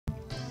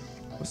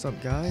What's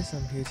up guys,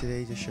 I'm here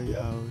today to show you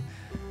how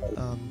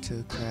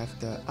to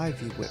craft the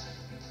Ivy Whip.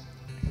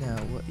 Now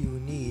what you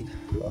need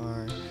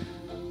are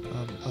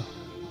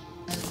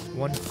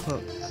one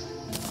hook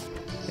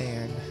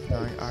and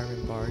 9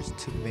 iron bars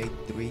to make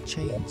 3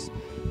 chains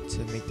to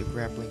make the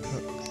grappling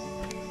hook.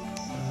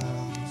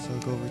 So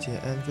go over to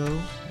your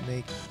anvil,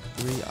 make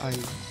 3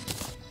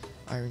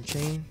 iron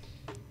chain,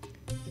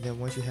 and then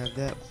once you have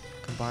that,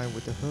 combine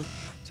with the hook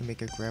to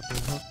make a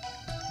grappling hook.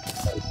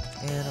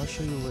 And I'll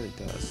show you what it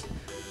does.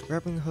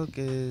 Grappling hook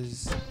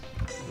is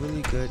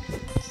really good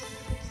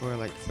for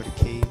the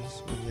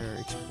caves when you're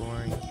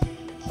exploring.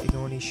 You can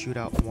only shoot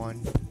out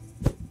one.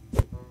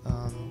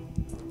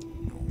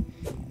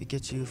 It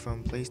gets you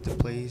from place to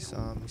place,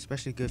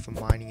 especially good for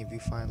mining. If you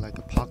find like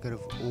a pocket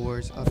of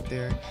ores up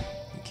there,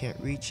 you can't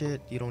reach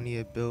it, you don't need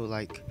to build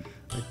like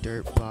a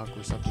dirt block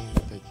or something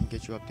that can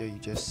get you up there. You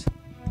just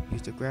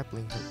use the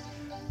grappling hook.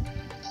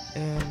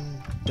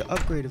 And the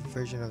upgraded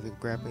version of the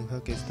grappling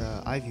hook is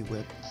the Ivy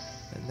Whip.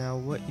 And now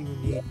what you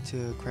need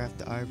to craft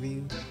the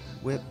Ivy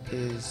Whip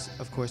is,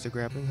 of course, the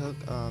grappling hook,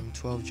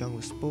 12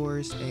 jungle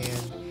spores,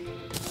 and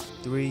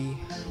 3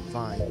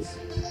 vines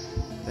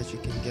that you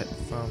can get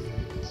from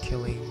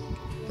killing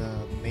the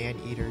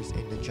man-eaters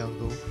in the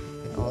jungle.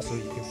 And also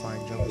you can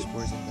find jungle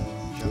spores in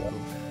the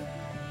jungle.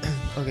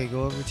 Okay,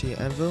 go over to your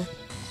anvil.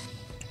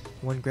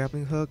 1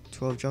 grappling hook,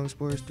 12 jungle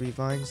spores, 3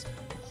 vines,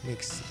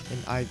 makes an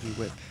Ivy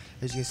Whip.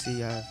 As you can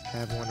see, I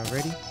have one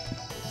already.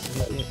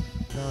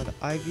 Now the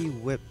Ivy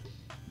Whip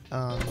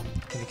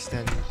can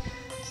extend.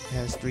 It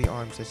has 3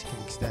 arms that you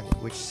can extend,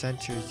 which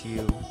centers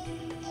you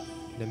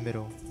in the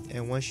middle.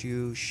 And once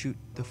you shoot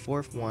the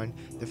 4th one,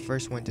 the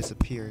first one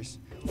disappears.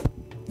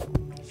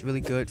 It's really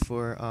good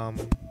for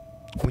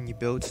when you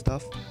build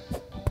stuff,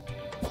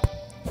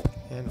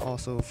 and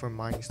also for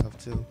mining stuff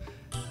too.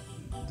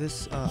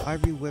 This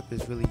Ivy Whip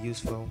is really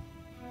useful.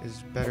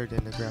 It's better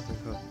than the grappling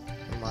hook,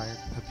 in my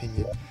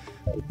opinion.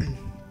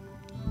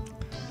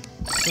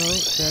 So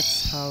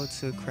that's how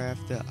to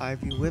craft the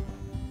Ivy Whip.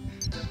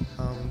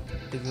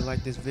 If you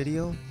like this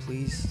video,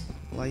 please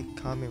like,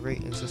 comment,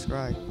 rate, and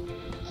subscribe.